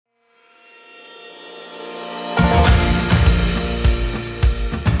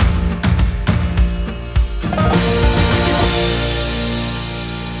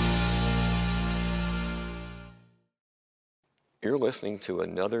You're listening to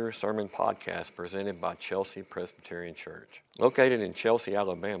another sermon podcast presented by Chelsea Presbyterian Church. Located in Chelsea,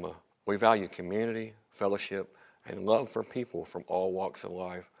 Alabama, we value community, fellowship, and love for people from all walks of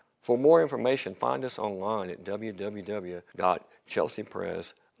life. For more information, find us online at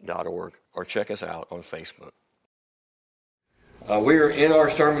www.chelseapres.org or check us out on Facebook. We are in our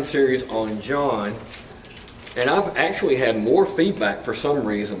sermon series on John, and I've actually had more feedback for some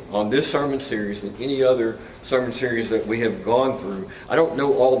reason on this sermon series than any other sermon series that we have gone through. I don't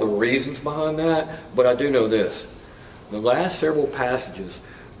know all the reasons behind that, but I do know this. The last several passages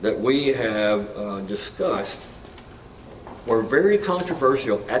that we have discussed were very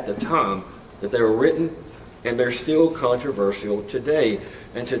controversial at the time that they were written, and they're still controversial today.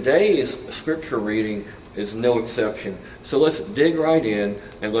 And today's scripture reading is no exception. So let's dig right in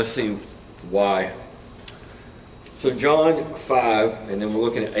and let's see why. So John 5, and then we're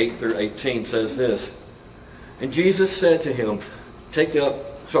looking at 8 through 18, says this. And Jesus said to him, get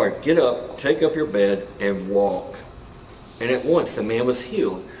up, take up your bed, and walk. And at once the man was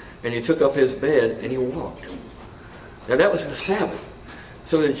healed, and he took up his bed, and he walked. Now that was the Sabbath.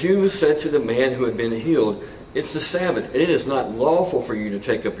 So the Jews said to the man who had been healed, it's the Sabbath, and it is not lawful for you to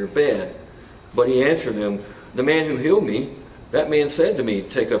take up your bed. But he answered them, the man who healed me, that man said to me,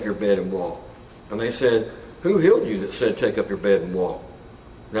 take up your bed and walk. And they said, who healed you that said, take up your bed and walk?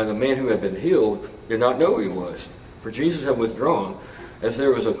 Now the man who had been healed did not know who he was, for Jesus had withdrawn, as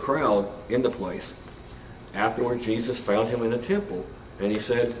there was a crowd in the place. Afterward Jesus found him in the temple, and he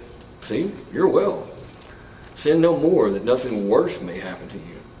said, see, you're well. Sin no more, that nothing worse may happen to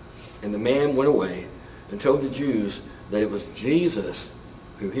you. And the man went away and told the Jews that it was Jesus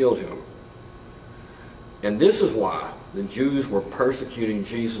who healed him. And this is why the Jews were persecuting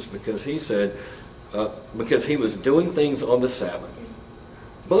Jesus, because he said, because he was doing things on the Sabbath.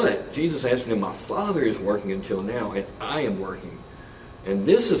 But Jesus answered him, my Father is working until now, and I am working. And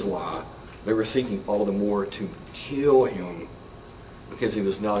this is why they were seeking all the more to kill him, because he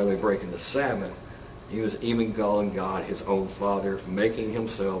was not only breaking the Sabbath, he was even calling God his own Father, making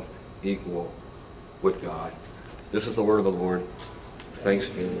himself equal with God. This is the word of the Lord. Thanks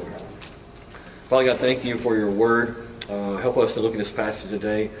be to the Lord. Father God, thank you for your word. Help us to look at this passage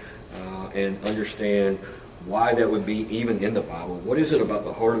today and understand why that would be even in the Bible. What is it about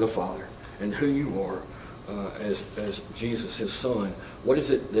the heart of the Father and who you are as Jesus, his Son? What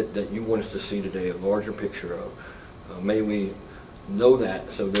is it that you want us to see today, a larger picture of? May we know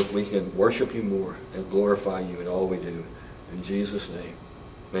that so that we can worship you more and glorify you in all we do. In Jesus' name,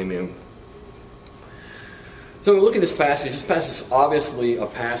 amen. So look at this passage. This passage is obviously a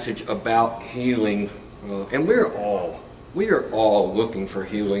passage about healing, and we are all looking for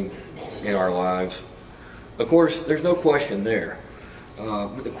healing in our lives. Of course, there's no question there.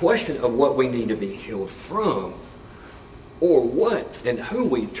 But the question of what we need to be healed from, or what and who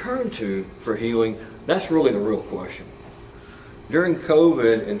we turn to for healing, that's really the real question. During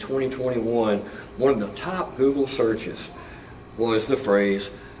COVID in 2021, one of the top Google searches was the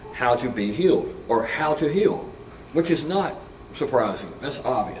phrase, how to be healed, or how to heal, which is not surprising. That's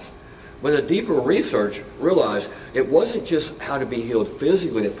obvious. But a deeper research realized it wasn't just how to be healed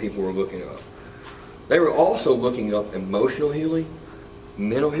physically that people were looking up. They were also looking up emotional healing,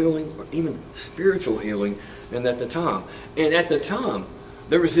 mental healing, or even spiritual healing. And at the time,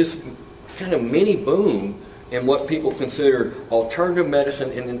 there was this kind of mini boom in what people considered alternative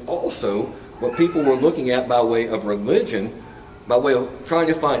medicine, and then also what people were looking at by way of religion, by way of trying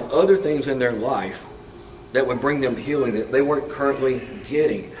to find other things in their life that would bring them healing that they weren't currently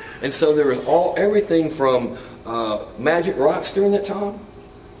getting. And so there was everything from magic rocks during that time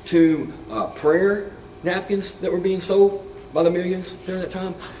to prayer napkins that were being sold by the millions during that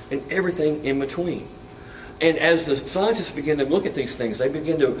time, and everything in between. And as the scientists begin to look at these things, they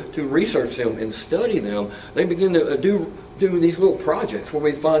begin to research them and study them. They begin to do these little projects where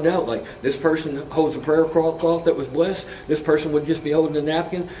we find out, like, this person holds a prayer cloth that was blessed. This person would just be holding a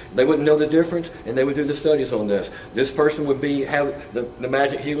napkin. They wouldn't know the difference, and they would do the studies on this. This person would have the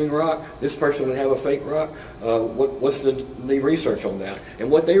magic healing rock. This person would have a fake rock. What's the research on that?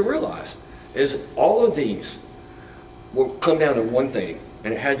 And what they realized is all of these will come down to one thing,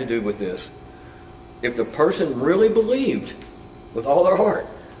 and it had to do with this. If the person really believed with all their heart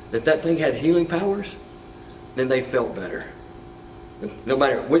that thing had healing powers, then they felt better. No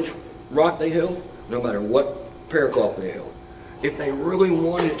matter which rock they held, no matter what prayer cloth they held. If they really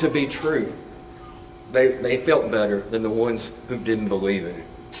wanted it to be true, they felt better than the ones who didn't believe in it.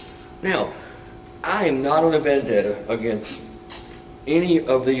 Now, I am not on a vendetta against any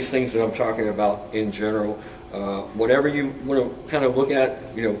of these things that I'm talking about in general. Whatever you want to kind of look at,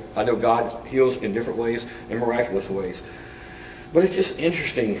 I know God heals in different ways, in miraculous ways. But it's just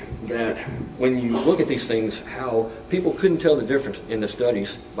interesting that when you look at these things, how people couldn't tell the difference in the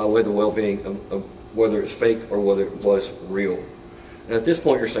studies by way of the well-being of whether it's fake or whether it was real. And at this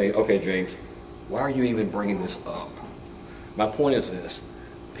point you're saying, okay, James, why are you even bringing this up? My point is this.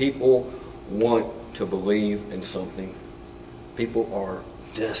 People want to believe in something. People are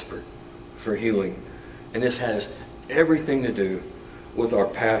desperate for healing. And this has everything to do with our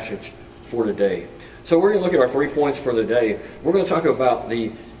passage for today. So we're going to look at our 3 points for the day. We're going to talk about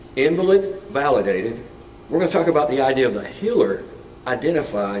the invalid validated. We're going to talk about the idea of the healer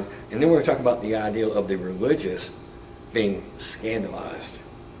identified. And then we're going to talk about the idea of the religious being scandalized.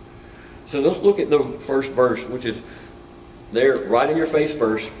 So let's look at the first verse, which is there right in your face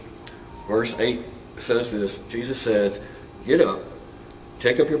verse. Verse 8 says this. Jesus says, "Get up,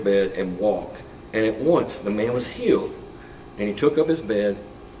 take up your bed, and walk." And at once the man was healed. And he took up his bed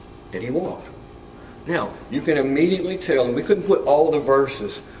and he walked. Now, you can immediately tell, and we couldn't put all the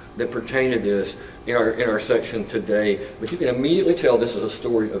verses that pertain to this in our section today, but you can immediately tell this is a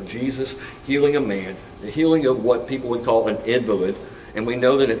story of Jesus healing a man, the healing of what people would call an invalid. And we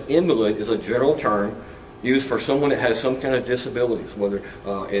know that an invalid is a general term used for someone that has some kind of disabilities, whether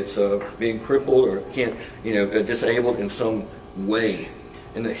it's being crippled or disabled in some way.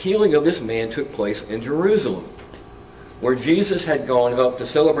 And the healing of this man took place in Jerusalem, where Jesus had gone up to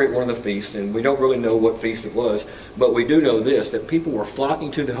celebrate one of the feasts, and we don't really know what feast it was, but we do know this, that people were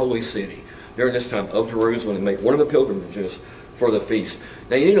flocking to the holy city during this time of Jerusalem to make one of the pilgrimages for the feast.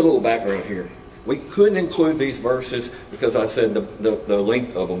 Now you need a little background here. We couldn't include these verses because I said the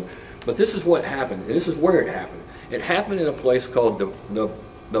length of them, but this is what happened, and this is where it happened. It happened in a place called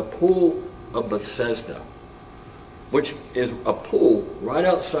the Pool of Bethesda, which is a pool right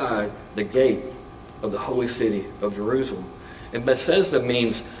outside the gate of the holy city of Jerusalem. And Bethesda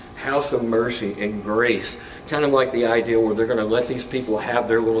means house of mercy and grace, kind of like the idea where they're going to let these people have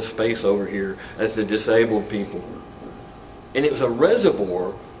their little space over here as the disabled people. And it was a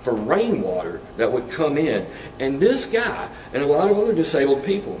reservoir for rainwater that would come in. And this guy and a lot of other disabled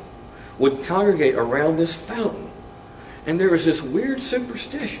people would congregate around this fountain. And there was this weird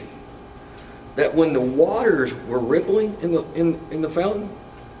superstition that when the waters were rippling in the fountain,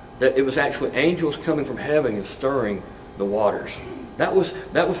 that it was actually angels coming from heaven and stirring the waters. That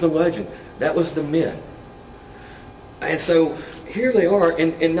was the legend. That was the myth. And so here they are,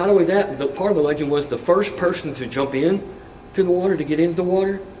 and not only that, the part of the legend was the first person to jump in to the water, to get into the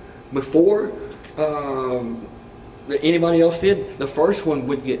water, before anybody else did, the first one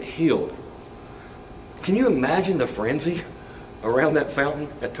would get healed. Can you imagine the frenzy around that fountain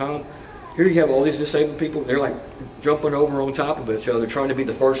at time? Here you have all these disabled people. They're like jumping over on top of each other, trying to be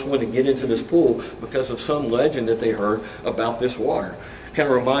the first one to get into this pool because of some legend that they heard about this water. Kind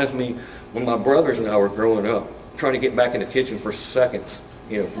of reminds me when my brothers and I were growing up, trying to get back in the kitchen for seconds,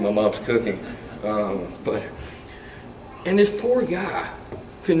 for my mom's cooking. And this poor guy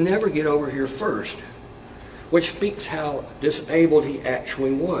could never get over here first, which speaks how disabled he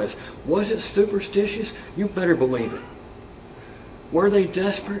actually was. Was it superstitious? You better believe it. Were they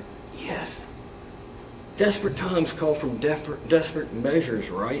desperate? Yes. Desperate times call for desperate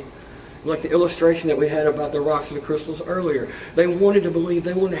measures, right? Like the illustration that we had about the rocks and the crystals earlier. They wanted to believe.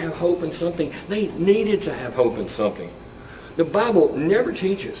 They wanted to have hope in something. They needed to have hope in something. The Bible never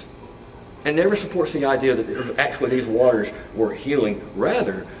teaches and never supports the idea that actually these waters were healing.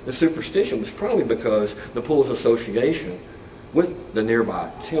 Rather, the superstition was probably because the pool's association with the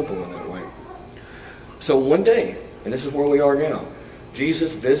nearby temple in that way. So one day, and this is where we are now,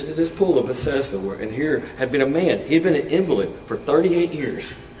 Jesus visited this pool of Bethesda, and here had been a man. He'd been an invalid for 38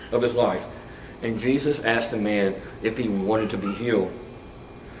 years of his life. And Jesus asked the man if he wanted to be healed.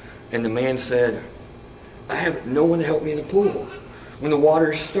 And the man said, "I have no one to help me in the pool. When the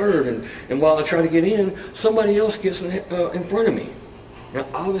water is stirred, and while I try to get in, somebody else gets in front of me." Now,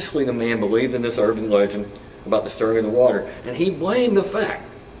 obviously the man believed in this urban legend about the stirring of the water, and he blamed the fact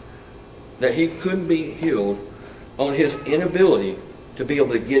that he couldn't be healed on his inability to be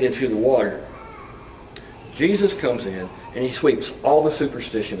able to get into the water. Jesus comes in and he sweeps all the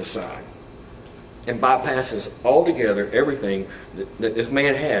superstition aside and bypasses altogether everything that this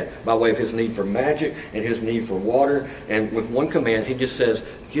man had by way of his need for magic and his need for water. And with one command, he just says,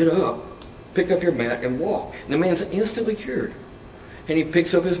 "Get up, pick up your mat and walk." And the man's instantly cured. And he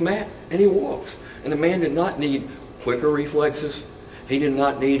picks up his mat and he walks. And the man did not need quicker reflexes. He did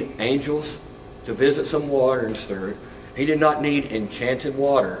not need angels to visit some water and stir it. He did not need enchanted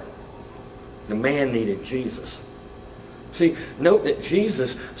water. The man needed Jesus. See, note that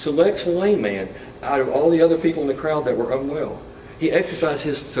Jesus selects the lame man out of all the other people in the crowd that were unwell. He exercised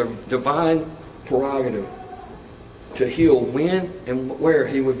his divine prerogative to heal when and where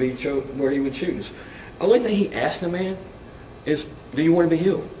he would choose. The only thing he asked the man is, do you want to be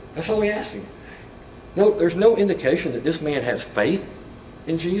healed? That's all he asked him. No, there's no indication that this man has faith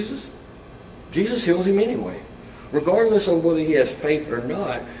in Jesus. Jesus heals him anyway. Regardless of whether he has faith or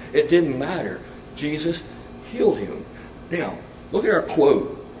not, it didn't matter. Jesus healed him. Now, look at our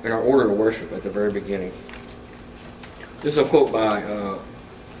quote in our order of worship at the very beginning. This is a quote by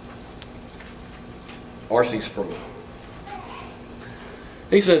R.C. Sproul.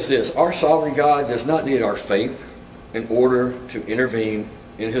 He says this: our sovereign God does not need our faith in order to intervene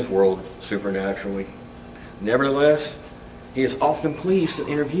in his world supernaturally. Nevertheless, he is often pleased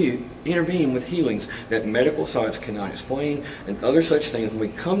to intervene with healings that medical science cannot explain and other such things when we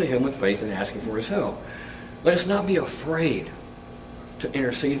come to him with faith and ask him for his help. Let us not be afraid to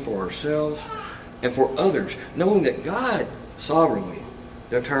intercede for ourselves and for others, knowing that God sovereignly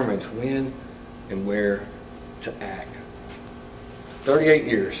determines when and where to act. 38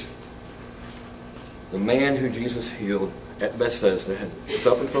 years, the man who Jesus healed at Bethesda had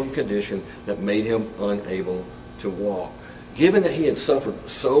suffered from a condition that made him unable to walk. Given that he had suffered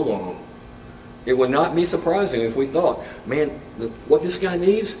so long, it would not be surprising if we thought, man, what this guy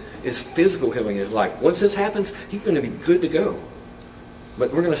needs is physical healing in his life. Once this happens, he's going to be good to go.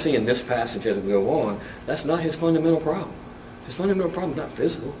 But we're going to see in this passage as we go on, that's not his fundamental problem. His fundamental problem is not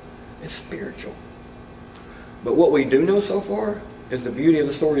physical, it's spiritual. But what we do know so far is the beauty of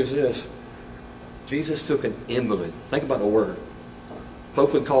the story is this: Jesus took an invalid. Think about the word.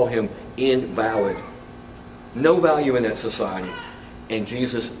 Folks would call him invalid. No value in that society. And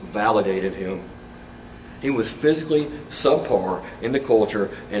Jesus validated him. He was physically subpar in the culture,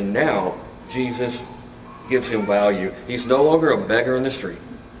 and now Jesus gives him value. He's no longer a beggar in the street,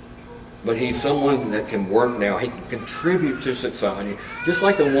 but he's someone that can work now. He can contribute to society. Just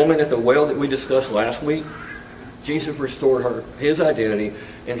like the woman at the well that we discussed last week, Jesus restored her his identity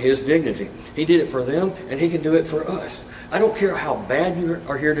and his dignity. He did it for them, and he can do it for us. I don't care how bad you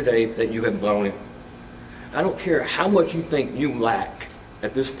are here today that you have blown it. I don't care how much you think you lack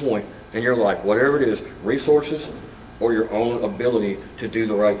at this point in your life, whatever it is, resources or your own ability to do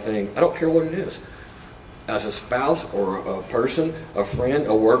the right thing. I don't care what it is. As a spouse or a person, a friend,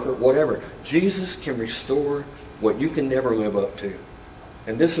 a worker, whatever, Jesus can restore what you can never live up to.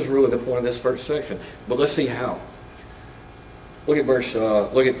 And this is really the point of this first section. But let's see how. Look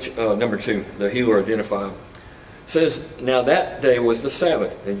at number 2, the healer identified. It says, now that day was the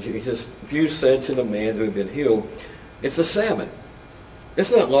Sabbath, and Jesus said to the man who had been healed, it's the Sabbath.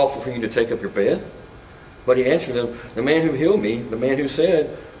 It's not lawful for you to take up your bed. But he answered them, the man who healed me, the man who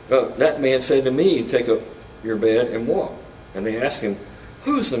said, that man said to me, take up your bed and walk. And they asked him,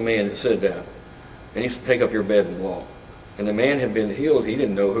 who's the man that said that? And he said, take up your bed and walk. And the man had been healed. He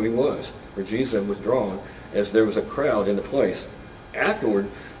didn't know who he was, for Jesus had withdrawn, as there was a crowd in the place. Afterward,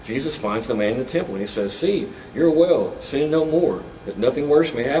 Jesus finds the man in the temple, and he says, see, you're well, sin no more, that nothing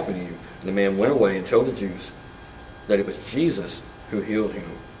worse may happen to you. And the man went away and told the Jews that it was Jesus who healed him.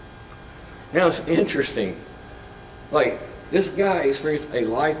 Now it's interesting. Like, this guy experienced a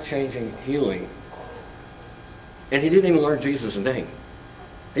life-changing healing, and he didn't even learn Jesus' name.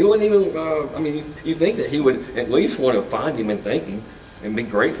 He wouldn't even, you think that he would at least want to find him and thank him and be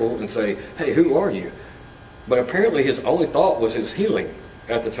grateful and say, hey, who are you? But apparently his only thought was his healing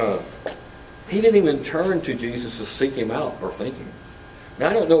at the time. He didn't even turn to Jesus to seek him out or thank him. Now,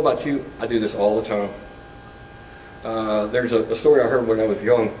 I don't know about you. I do this all the time. There's a story I heard when I was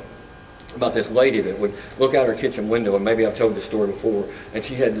young about this lady that would look out her kitchen window, and maybe I've told this story before, and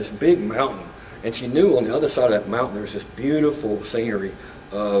she had this big mountain, and she knew on the other side of that mountain there was this beautiful scenery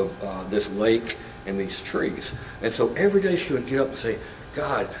of this lake and these trees. And so every day she would get up and say,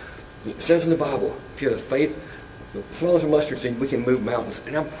 God, it says in the Bible, if you have faith as small as a mustard seed, we can move mountains.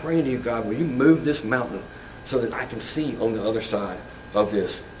 And I'm praying to you, God, will you move this mountain so that I can see on the other side of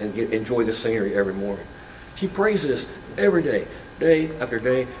this and enjoy the scenery every morning. She prays this every day, day after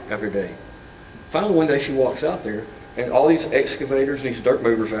day after day. Finally, one day she walks out there, and all these excavators, these dirt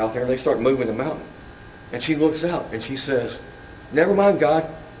movers are out there, and they start moving the mountain. And she looks out, and she says, never mind, God,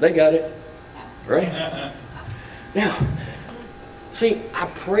 they got it. Right? Now, see, I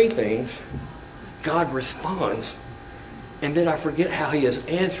pray things, God responds, and then I forget how he has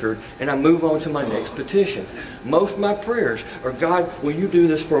answered, and I move on to my next petition. Most of my prayers are, God, will you do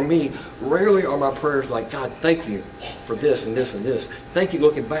this for me? Rarely are my prayers like, God, thank you for this and this and this. Thank you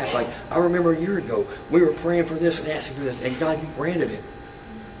looking back. Like, I remember a year ago, we were praying for this and asking for this, and God, you granted it.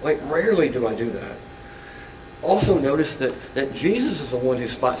 Like, rarely do I do that. Also notice that Jesus is the one who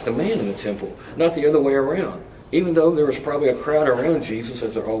spots the man in the temple, not the other way around. Even though there was probably a crowd around Jesus,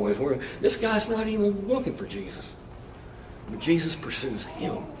 as there always were, this guy's not even looking for Jesus. But Jesus pursues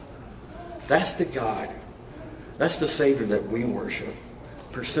him. That's the God. That's the Savior that we worship.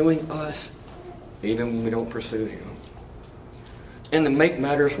 Pursuing us even when we don't pursue him. And to make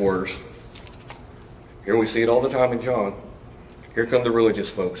matters worse, here we see it all the time in John. Here come the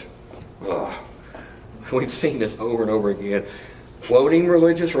religious folks. We've seen this over and over again. Quoting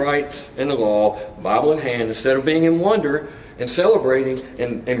religious rites and the law, Bible in hand, instead of being in wonder and celebrating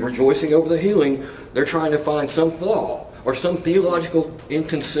and rejoicing over the healing, they're trying to find some flaw or some theological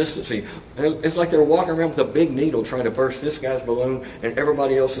inconsistency. And it's like they're walking around with a big needle trying to burst this guy's balloon and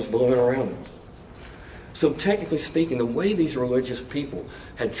everybody else's balloon around them. So technically speaking, the way these religious people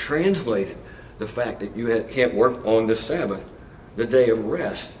had translated the fact that you can't work on the Sabbath, the day of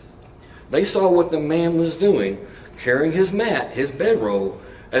rest, they saw what the man was doing, carrying his mat, his bedroll,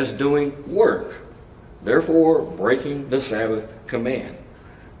 as doing work, therefore breaking the Sabbath command.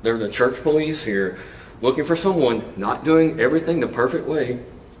 They're the church police here, looking for someone not doing everything the perfect way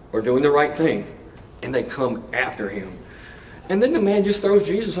or doing the right thing, and they come after him. And then the man just throws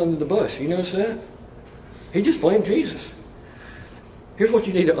Jesus under the bus. You notice that? He just blamed Jesus. Here's what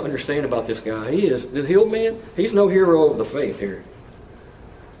you need to understand about this guy. He is the healed man. He's no hero of the faith here.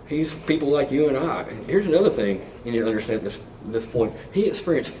 He's people like you and I. Here's another thing you need to understand this point. He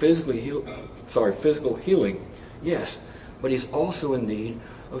experienced physical healing, yes, but he's also in need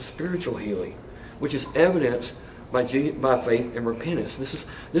of spiritual healing, which is evidenced by faith and repentance. This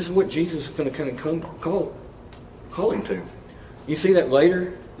is what Jesus is going to kind of call him to. You see that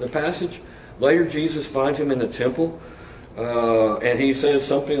later, the passage. Later, Jesus finds him in the temple, and he says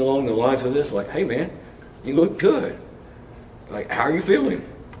something along the lines of this, like, "Hey, man, you look good. Like, how are you feeling?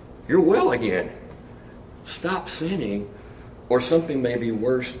 You're well again. Stop sinning, or something may be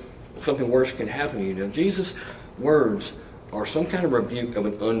worse. Something worse can happen to you." Now, Jesus' words are some kind of rebuke of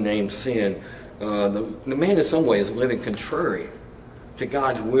an unnamed sin. The man, in some way, is living contrary to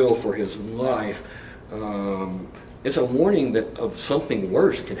God's will for his life. It's a warning that of something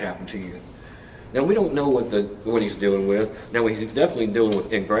worse can happen to you. Now, we don't know what he's dealing with. Now, he's definitely dealing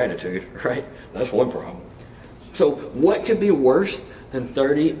with ingratitude, right? That's one problem. So, what could be worse than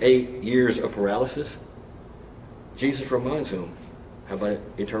 38 years of paralysis? Jesus reminds him, how about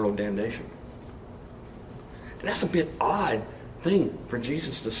eternal damnation? And that's a bit odd thing for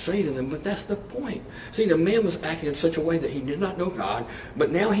Jesus to say to them, but that's the point. See, the man was acting in such a way that he did not know God,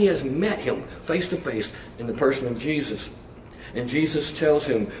 but now he has met him face to face in the person of Jesus. And Jesus tells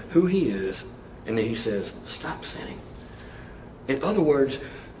him who he is, and then he says, stop sinning. In other words,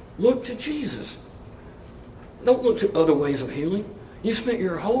 look to Jesus. Don't look to other ways of healing. You spent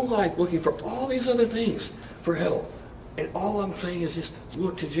your whole life looking for all these other things for help. And all I'm saying is just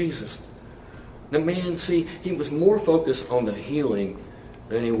look to Jesus. The man, see, he was more focused on the healing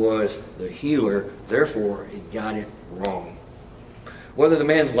than he was the healer. Therefore, he got it wrong. Whether the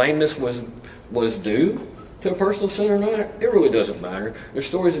man's lameness was due to a personal sin or not, it really doesn't matter. There's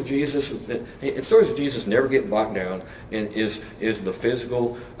stories of Jesus, and stories of Jesus never get bogged down in is the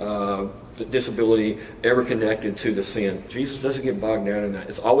physical disability ever connected to the sin. Jesus doesn't get bogged down in that.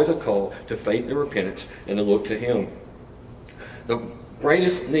 It's always a call to faith and repentance and to look to him. The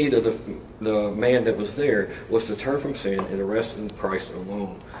greatest need of the man that was there was to turn from sin and to rest in Christ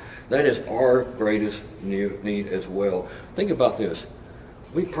alone. That is our greatest need as well. Think about this.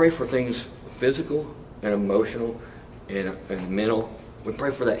 We pray for things physical and emotional and mental. We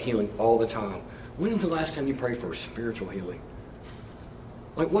pray for that healing all the time. When is the last time you prayed for spiritual healing?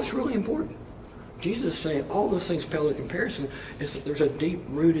 Like, what's really important? Jesus is saying all those things pale in comparison is that there's a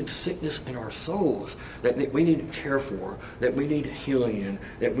deep-rooted sickness in our souls that we need to care for, that we need healing in,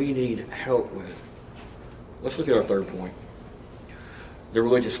 that we need help with. Let's look at our third point. The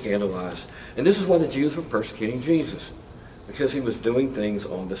religious scandalized. And this is why the Jews were persecuting Jesus, because he was doing things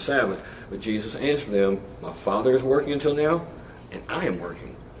on the Sabbath. But Jesus answered them, my Father is working until now, and I am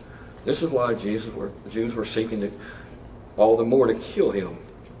working. This is why the Jews were seeking to all the more to kill him,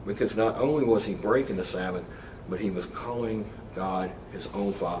 because not only was he breaking the Sabbath, but he was calling God his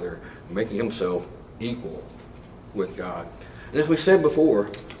own Father, making himself equal with God. And as we said before,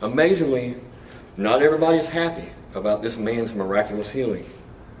 amazingly, not everybody's happy about this man's miraculous healing.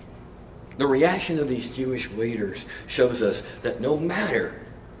 The reaction of these Jewish leaders shows us that no matter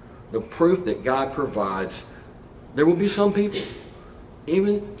the proof that God provides, there will be some people,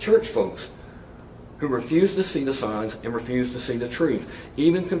 even church folks, who refuse to see the signs and refuse to see the truth,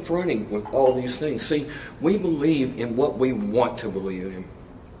 even confronting with all these things. See, we believe in what we want to believe in,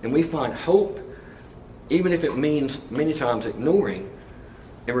 and we find hope, even if it means many times ignoring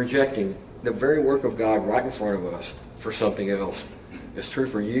and rejecting the very work of God right in front of us for something else. It's true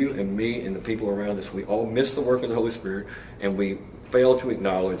for you and me and the people around us. We all miss the work of the Holy Spirit, and we fail to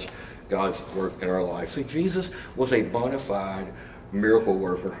acknowledge God's work in our life. See, Jesus was a bona fide miracle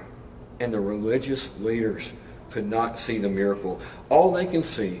worker, and the religious leaders could not see the miracle. All they can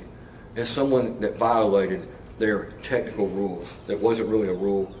see is someone that violated their technical rules, that wasn't really a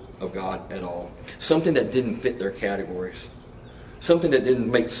rule of God at all. Something that didn't fit their categories. Something that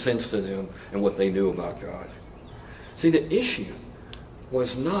didn't make sense to them and what they knew about God. See, the issue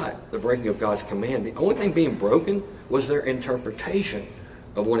was not the breaking of God's command. The only thing being broken was their interpretation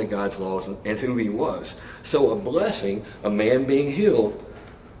of one of God's laws and who he was. So a blessing, a man being healed,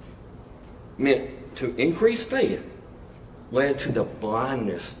 meant to increase faith, led to the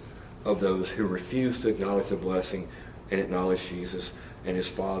blindness of those who refused to acknowledge the blessing and acknowledge Jesus and his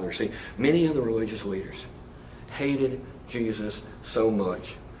Father. See, many of the religious leaders hated Jesus so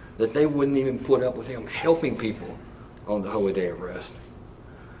much that they wouldn't even put up with him helping people on the holy day of rest.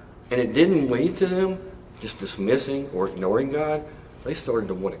 And it didn't lead to them just dismissing or ignoring God. They started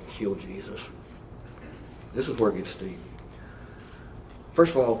to want to kill Jesus. This is where it gets deep.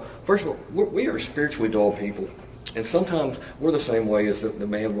 First of all, we are spiritually dull people. And sometimes we're the same way as the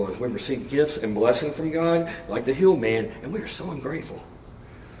man was. We receive gifts and blessing from God, like the healed man, and we are so ungrateful.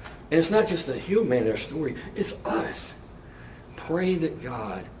 And it's not just the healed man in our story, it's us. Pray that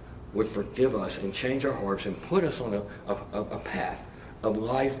God would forgive us and change our hearts and put us on a path of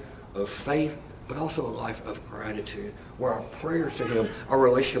life, of faith, but also a life of gratitude, where our prayers to him, our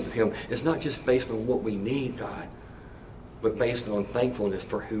relationship with him, is not just based on what we need, God, but based on thankfulness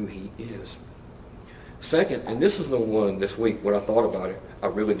for who he is. Second, and this is the one this week, when I thought about it, I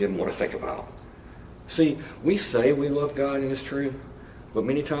really didn't want to think about. See, we say we love God and it's true, but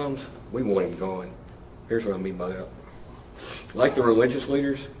many times we want him gone. Here's what I mean by that. Like the religious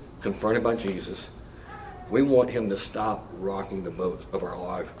leaders confronted by Jesus, we want him to stop rocking the boat of our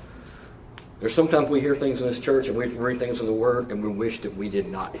life. There's sometimes we hear things in this church and we read things in the Word and we wish that we did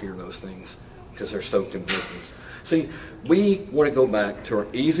not hear those things because they're so convicting. See, we want to go back to our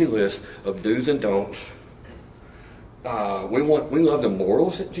easy list of do's and don'ts. We love the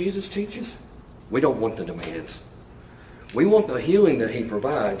morals that Jesus teaches. We don't want the demands. We want the healing that he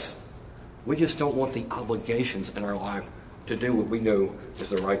provides. We just don't want the obligations in our life to do what we know is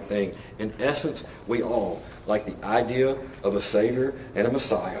the right thing. In essence, we all like the idea of a Savior and a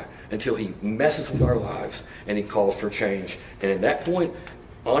Messiah until he messes with our lives and he calls for change. And at that point,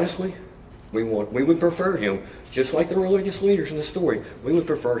 honestly, we would prefer him, just like the religious leaders in the story, we would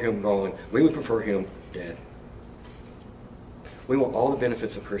prefer him gone. We would prefer him dead. We want all the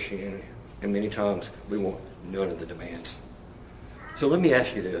benefits of Christianity, and many times we want none of the demands. So let me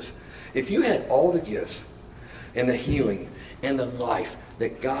ask you this. If you had all the gifts and the healing and the life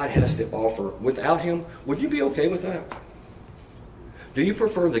that God has to offer without him, would you be okay with that? Do you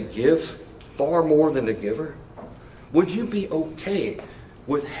prefer the gifts far more than the giver? Would you be okay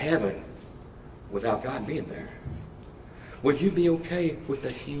with heaven without God being there? Would you be okay with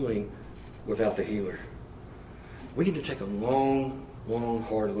the healing without the healer? We need to take a long,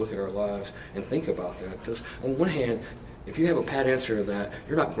 hard look at our lives and think about that. Because on one hand, if you have a pat answer to that,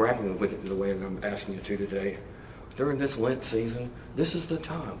 you're not grappling with it the way that I'm asking you to today. During this Lent season, this is the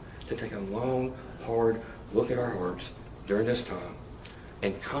time to take a long, hard look at our hearts during this time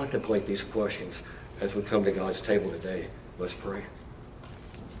and contemplate these questions as we come to God's table today. Let's pray.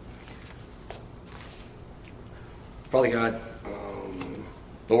 Father God,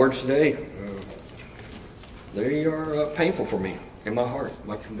 the words today, they are painful for me in my heart.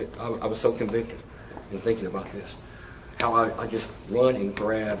 I was so convicted in thinking about this. How I just run and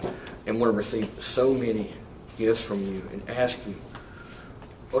grab and want to receive so many gifts from you and ask you,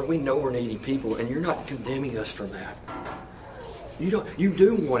 Lord, we know we're needy people and you're not condemning us from that. You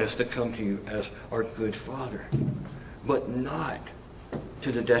do want us to come to you as our good Father, but not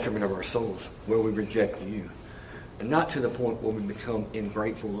to the detriment of our souls where we reject you. And not to the point where we become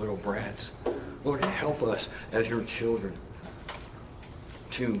ungrateful little brats. Lord, help us as your children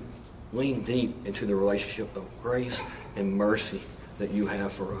to lean deep into the relationship of grace and mercy that you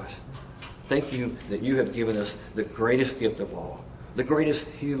have for us. Thank you that you have given us the greatest gift of all, the greatest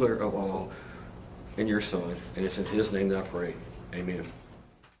healer of all, in your Son. And it's in his name that I pray. Amen.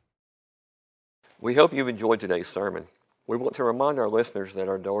 We hope you've enjoyed today's sermon. We want to remind our listeners that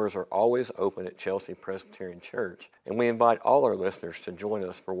our doors are always open at Chelsea Presbyterian Church, and we invite all our listeners to join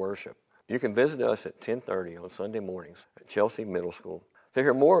us for worship. You can visit us at 10:30 on Sunday mornings at Chelsea Middle School. To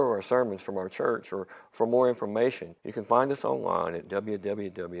hear more of our sermons from our church or for more information, you can find us online at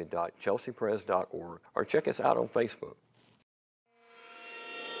www.chelseapres.org or check us out on Facebook.